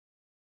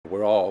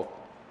We're all,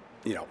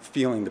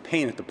 feeling the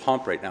pain at the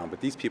pump right now,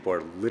 but these people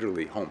are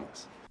literally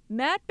homeless.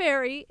 Matt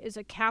Berry is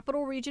a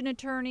Capital Region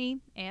attorney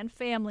and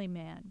family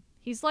man.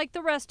 He's like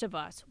the rest of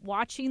us,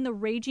 watching the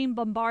raging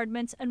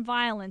bombardments and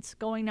violence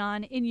going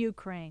on in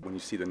Ukraine. When you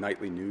see the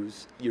nightly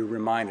news, you're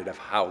reminded of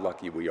how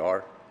lucky we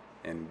are,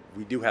 and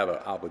we do have an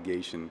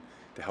obligation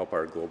to help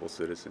our global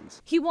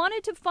citizens. He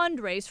wanted to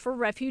fundraise for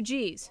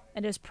refugees,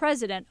 and as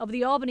president of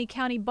the Albany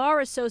County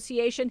Bar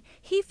Association,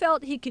 he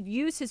felt he could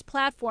use his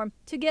platform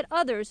to get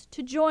others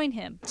to join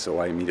him. So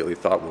I immediately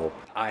thought, well,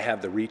 I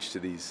have the reach to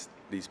these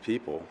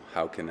people.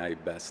 How can I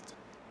best,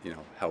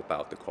 help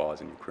out the cause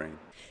in Ukraine?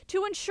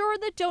 To ensure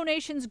that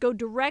donations go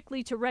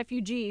directly to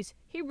refugees,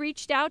 he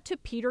reached out to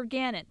Peter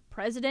Gannon,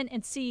 president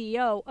and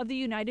CEO of the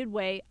United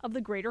Way of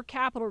the Greater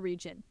Capital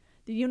Region.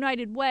 The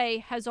United Way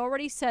has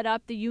already set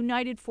up the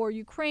United for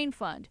Ukraine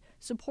Fund,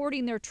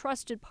 supporting their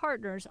trusted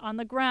partners on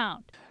the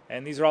ground.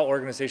 And these are all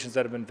organizations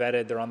that have been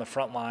vetted. They're on the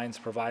front lines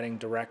providing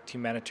direct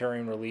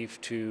humanitarian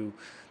relief to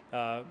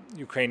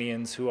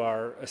Ukrainians who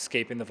are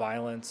escaping the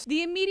violence.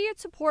 The immediate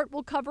support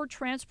will cover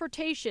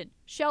transportation,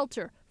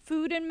 shelter,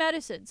 food and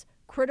medicines,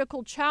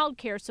 critical child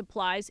care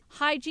supplies,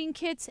 hygiene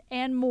kits,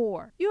 and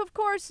more. You, of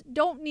course,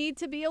 don't need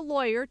to be a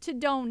lawyer to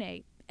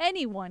donate.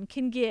 Anyone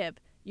can give.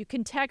 You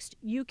can text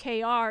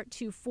UKR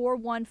to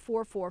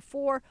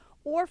 41444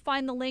 or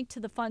find the link to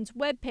the fund's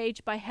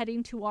webpage by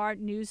heading to our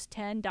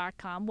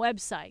news10.com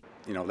website.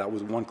 That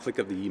was one click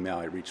of the email.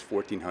 I reached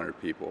 1,400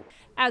 people.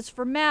 As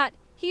for Matt,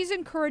 he's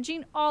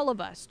encouraging all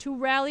of us to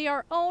rally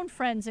our own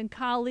friends and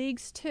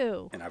colleagues,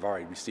 too. And I've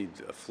already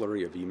received a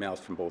flurry of emails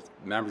from both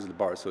members of the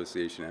Bar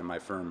Association and my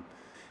firm,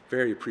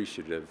 very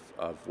appreciative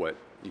of what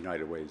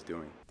United Way is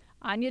doing.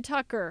 Anya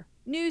Tucker,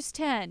 News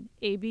 10,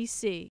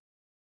 ABC.